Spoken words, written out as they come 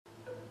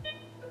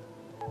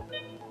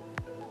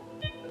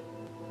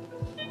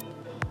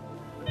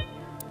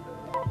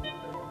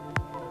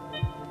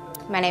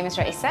My name is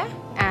Raisa.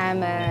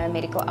 I'm a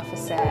medical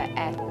officer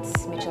at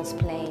Mitchell's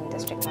Plain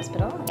District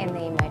Hospital in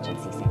the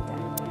emergency center.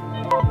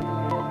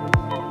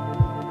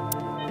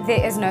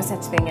 There is no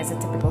such thing as a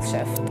typical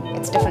shift.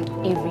 It's different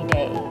every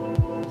day.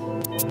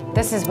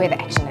 This is where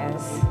the action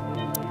is.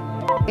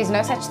 There's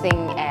no such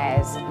thing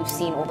as we've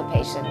seen all the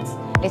patients,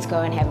 let's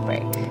go and have a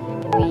break.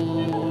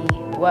 We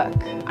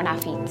work on our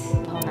feet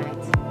the whole night.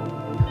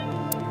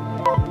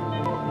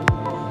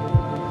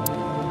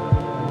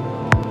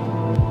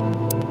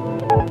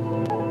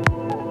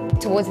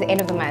 Towards the end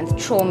of the month,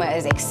 trauma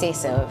is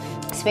excessive,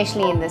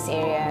 especially in this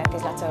area.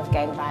 There's lots of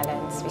gang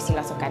violence, we see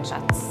lots of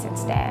gunshots and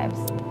stabs.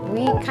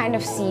 We kind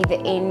of see the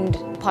end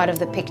part of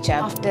the picture.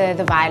 After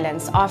the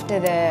violence, after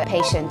the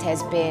patient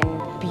has been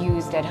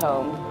abused at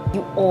home,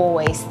 you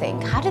always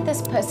think, how did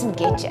this person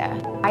get here?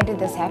 Why did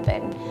this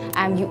happen?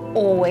 You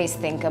always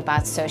think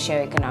about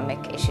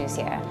socioeconomic issues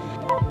here.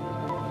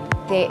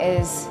 There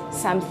is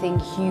something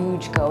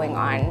huge going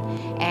on,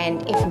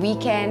 and if we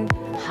can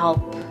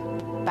help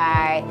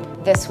by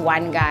this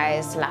one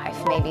guy's life,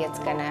 maybe it's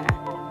gonna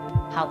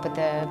help with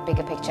the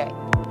bigger picture.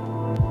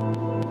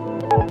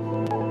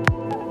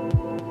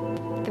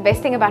 The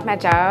best thing about my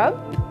job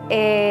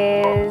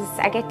is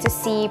I get to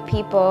see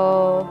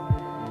people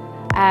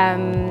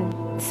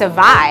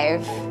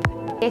survive.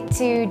 I get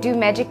to do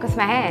magic with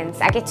my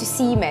hands. I get to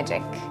see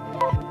magic.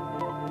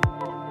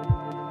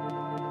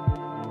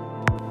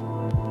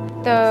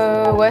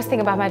 The worst thing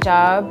about my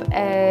job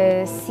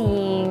is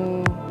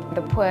seeing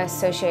the poor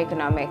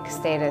socioeconomic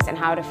status and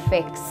how it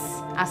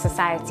affects our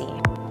society.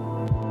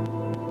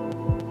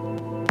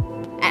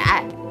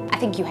 And I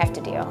think you have to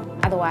deal,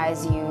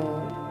 otherwise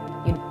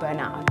you'd burn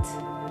out.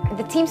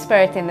 The team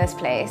spirit in this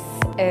place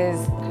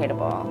is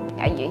incredible.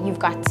 You've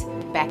got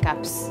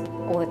backups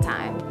all the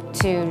time.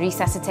 To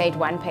resuscitate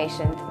one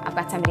patient, I've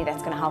got somebody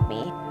that's going to help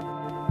me.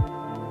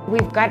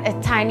 We've got a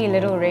tiny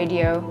little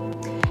radio,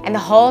 and the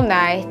whole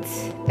night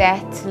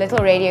that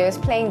little radio is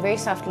playing very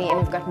softly, and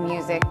we've got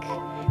music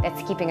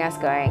that's keeping us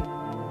going.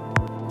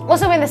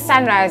 Also when the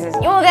sun rises,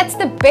 that's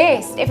the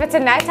best. If it's a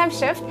nighttime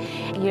shift,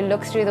 you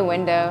look through the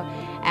window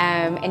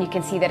and you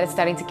can see that it's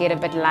starting to get a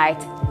bit light.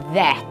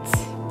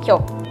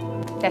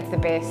 That's the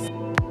best.